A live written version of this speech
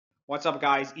What's up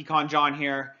guys, Econ John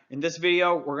here. In this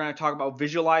video, we're going to talk about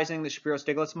visualizing the Shapiro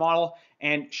Stiglitz model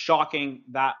and shocking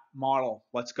that model.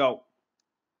 Let's go.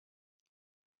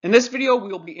 In this video,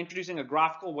 we will be introducing a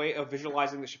graphical way of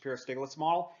visualizing the Shapiro Stiglitz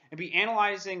model and be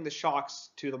analyzing the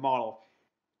shocks to the model.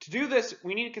 To do this,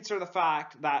 we need to consider the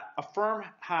fact that a firm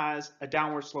has a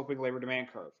downward sloping labor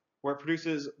demand curve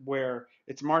where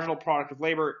its marginal product of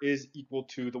labor is equal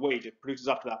to the wage. It produces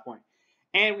up to that point.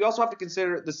 And we also have to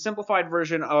consider the simplified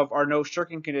version of our no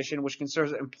shirking condition, which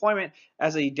considers employment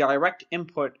as a direct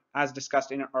input, as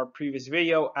discussed in our previous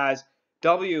video, as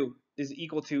W is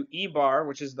equal to E bar,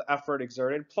 which is the effort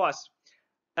exerted, plus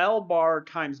L bar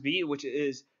times B, which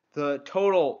is the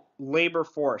total labor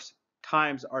force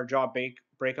times our job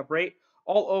breakup rate,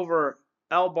 all over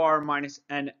L bar minus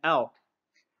NL,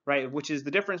 right, which is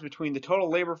the difference between the total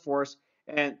labor force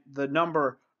and the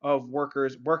number of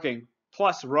workers working,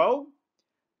 plus rho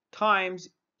times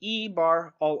E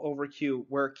bar all over Q,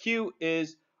 where Q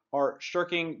is our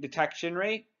shirking detection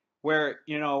rate, where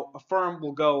a firm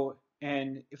will go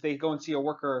and if they go and see a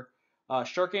worker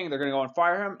shirking, they're going to go and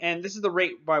fire him, and this is the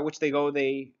rate by which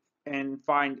they and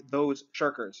find those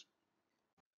shirkers.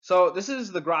 So this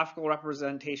is the graphical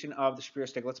representation of the Shapiro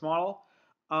Stiglitz model,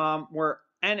 where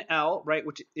NL, right,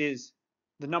 which is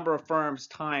the number of firms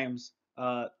times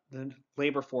the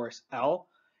labor force L,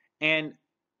 and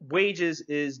wages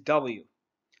is W.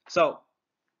 So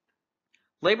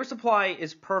labor supply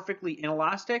is perfectly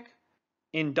inelastic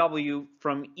in W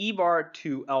from E bar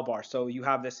to L bar. So you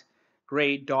have this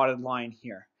gray dotted line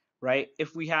here, right?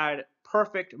 If we had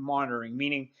perfect monitoring,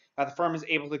 meaning that the firm is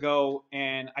able to go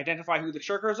and identify who the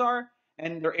shirkers are,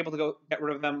 and they're able to go get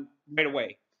rid of them right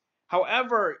away.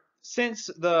 However, since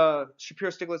the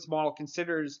Shapiro-Stiglitz model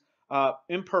considers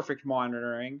imperfect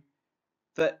monitoring,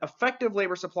 the effective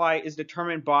labor supply is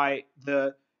determined by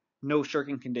the no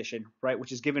shirking condition, right,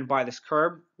 which is given by this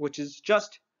curve, which is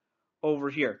just over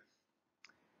here.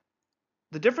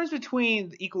 The difference between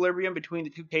the equilibrium between the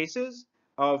two cases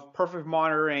of perfect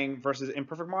monitoring versus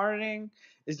imperfect monitoring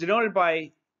is denoted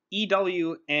by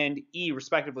EW and E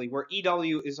respectively, where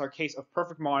EW is our case of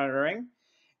perfect monitoring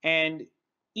and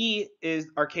E is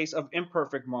our case of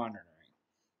imperfect monitoring.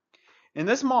 In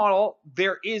this model,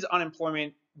 there is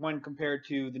unemployment when compared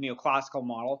to the neoclassical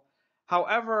model.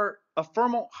 However, a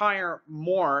firm won't hire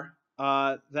more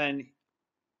than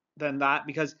that,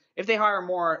 because if they hire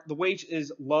more, the wage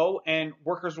is low and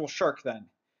workers will shirk then,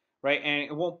 right? And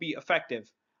it won't be effective.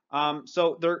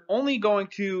 So they're only going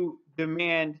to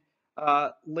demand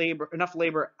enough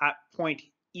labor at point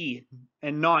E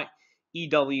and not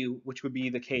EW, which would be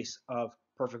the case of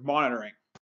perfect monitoring.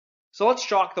 So let's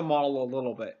shock the model a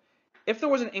little bit. If there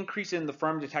was an increase in the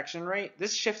firm detection rate,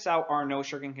 this shifts out our no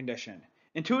shirking condition.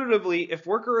 Intuitively, if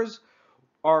workers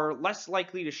are less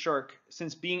likely to shirk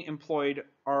since being employed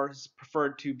is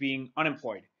preferred to being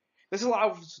unemployed. This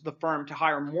allows the firm to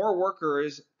hire more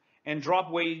workers and drop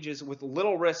wages with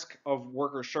little risk of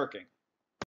workers shirking.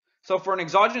 So for an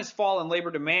exogenous fall in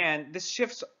labor demand, this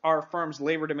shifts our firm's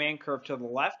labor demand curve to the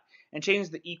left and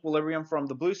changes the equilibrium from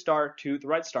the blue star to the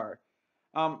red star.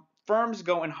 Firms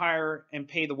go and hire and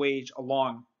pay the wage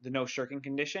along the no shirking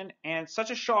condition, and such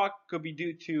a shock could be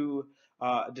due to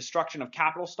destruction of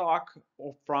capital stock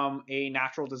from a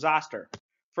natural disaster.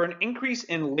 For an increase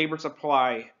in labor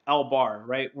supply, L bar,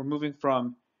 right, we're moving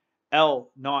from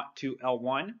L naught to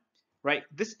L1, right?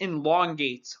 This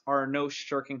elongates our no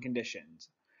shirking conditions.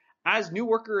 As new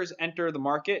workers enter the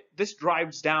market, this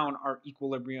drives down our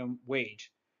equilibrium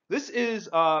wage. This is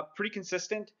pretty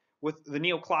consistent with the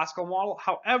neoclassical model.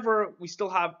 However, we still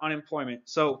have unemployment.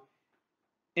 So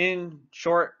in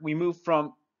short, we move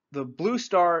from the blue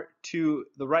star to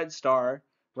the red star,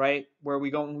 right, where we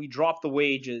go and we drop the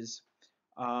wages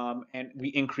and we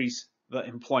increase the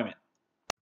employment.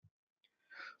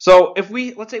 So if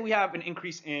let's say we have an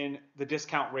increase in the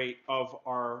discount rate of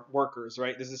our workers,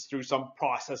 right? This is through some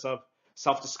process of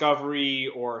self-discovery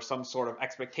or some sort of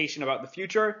expectation about the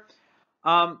future.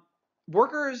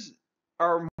 Workers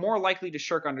are more likely to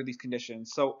shirk under these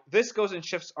conditions. So this goes and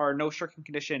shifts our no shirking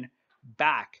condition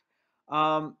back.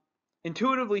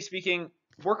 Intuitively speaking,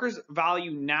 workers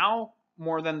value now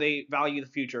more than they value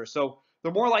the future. So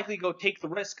they're more likely to go take the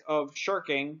risk of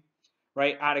shirking,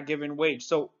 right, at a given wage.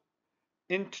 So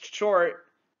in short,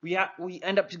 we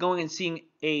end up going and seeing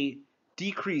a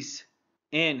decrease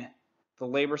in the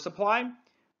labor supply,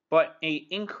 but an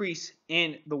increase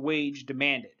in the wage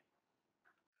demanded.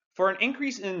 For an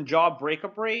increase in job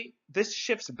breakup rate, this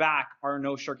shifts back our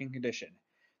no shirking condition.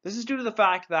 This is due to the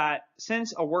fact that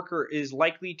since a worker is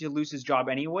likely to lose his job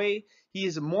anyway, he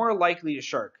is more likely to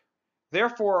shirk.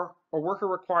 Therefore, a worker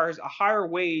requires a higher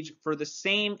wage for the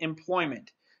same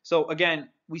employment. So again,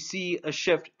 we see a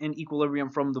shift in equilibrium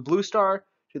from the blue star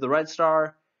to the red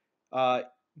star,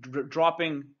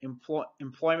 dropping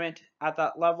employment at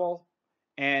that level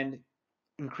and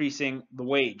increasing the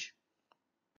wage.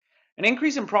 An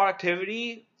increase in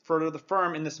productivity for the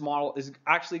firm in this model is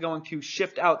actually going to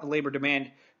shift out the labor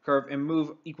demand curve and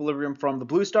move equilibrium from the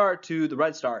blue star to the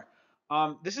red star.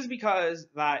 This is because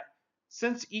that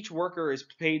since each worker is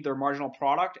paid their marginal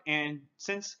product, and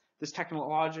since this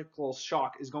technological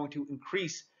shock is going to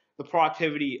increase the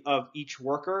productivity of each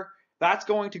worker, that's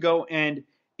going to go and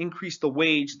increase the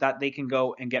wage that they can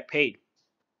go and get paid.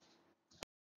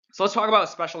 So let's talk about a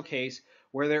special case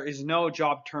where there is no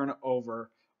job turnover,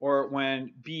 or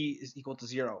when B is equal to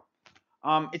 0.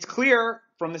 It's clear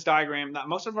from this diagram that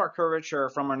most of our curvature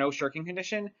from our no shirking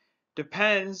condition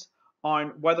depends on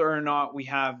whether or not we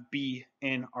have B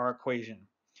in our equation.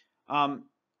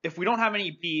 If we don't have any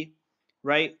B,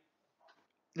 right,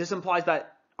 this implies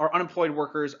that our unemployed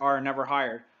workers are never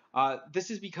hired. This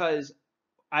is because,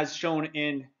 as shown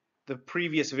in the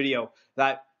previous video,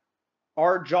 that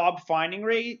our job finding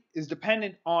rate is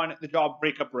dependent on the job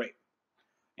breakup rate.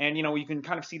 And you can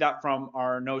kind of see that from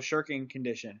our no shirking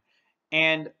condition.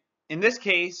 And in this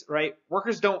case, right,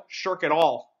 workers don't shirk at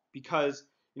all because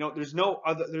there's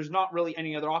not really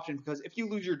any other option, because if you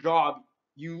lose your job,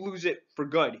 you lose it for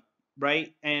good,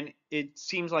 right? And it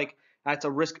seems like that's a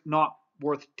risk not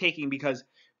worth taking, because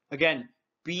again,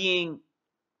 being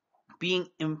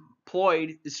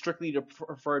employed is strictly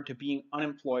referred to being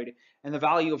unemployed, and the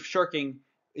value of shirking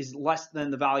is less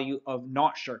than the value of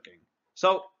not shirking.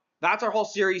 So that's our whole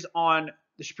series on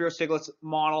the Shapiro Stiglitz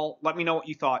model. Let me know what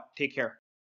you thought. Take care.